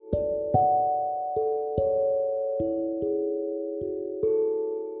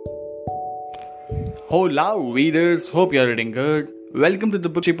Hola, readers. Hope you're reading good. Welcome to the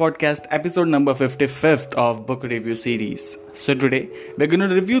Book Podcast, episode number 55th of Book Review Series. So today, we're going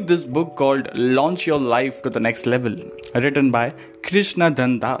to review this book called Launch Your Life to the Next Level, written by Krishna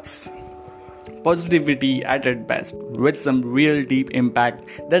Dhan. Positivity at its best, with some real deep impact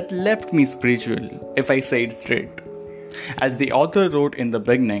that left me spiritual, if I say it straight. As the author wrote in the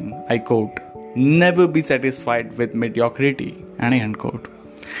beginning, I quote, "Never be satisfied with mediocrity," and I unquote.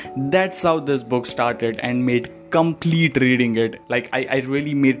 That's how this book started and made complete reading it. I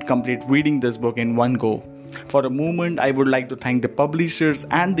really made complete reading this book in one go. For a moment, I would like to thank the publishers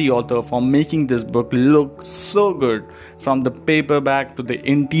and the author for making this book look so good, from the paperback to the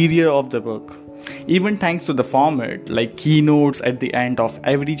interior of the book. Even thanks to the format, like keynotes at the end of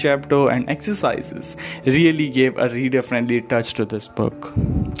every chapter and exercises, really gave a reader-friendly touch to this book.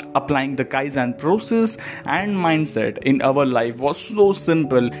 Applying the Kaizen process and mindset in our life was so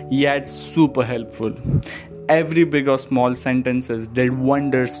simple yet super helpful. Every big or small sentences did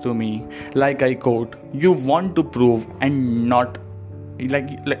wonders to me. Like I quote, "You want to prove and not..."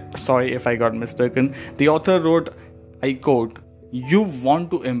 Sorry if I got mistaken. The author wrote, I quote, "You want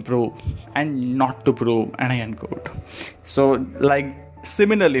to improve and not to prove," and I unquote. So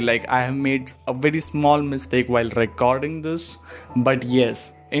similarly, I have made a very small mistake while recording this, but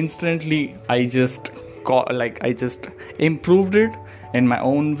yes, instantly I just improved it in my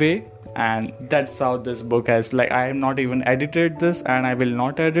own way. And that's how this book has, I have not even edited this, and I will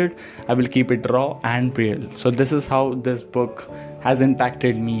not edit. I will keep it raw and real. So this is how this book has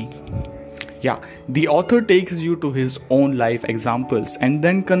impacted me. The author takes you to his own life examples and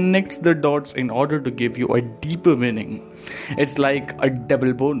then connects the dots in order to give you a deeper meaning. It's like a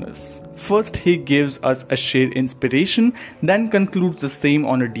double bonus. First, he gives us a shared inspiration, then concludes the same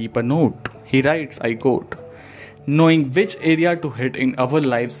on a deeper note. He writes, I quote, "Knowing which area to hit in our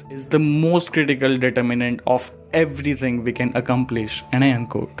lives is the most critical determinant of everything we can accomplish," and I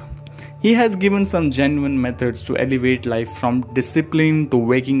unquote. He has given some genuine methods to elevate life, from discipline to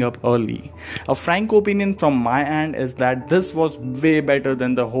waking up early. A frank opinion from my end is that this was way better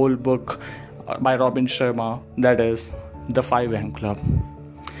than the whole book by Robin Sharma, that is, The 5 AM Club.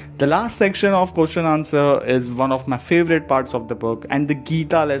 The last section of question answer is one of my favorite parts of the book, and the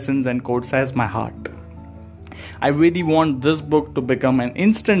Gita lessons and quotes has my heart. I really want this book to become an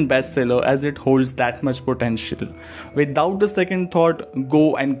instant bestseller, as it holds that much potential. Without a second thought,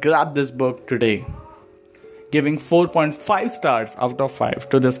 go and grab this book today. Giving 4.5 stars out of 5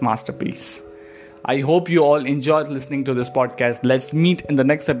 to this masterpiece. I hope you all enjoyed listening to this podcast. Let's meet in the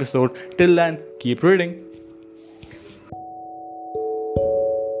next episode. Till then, keep reading.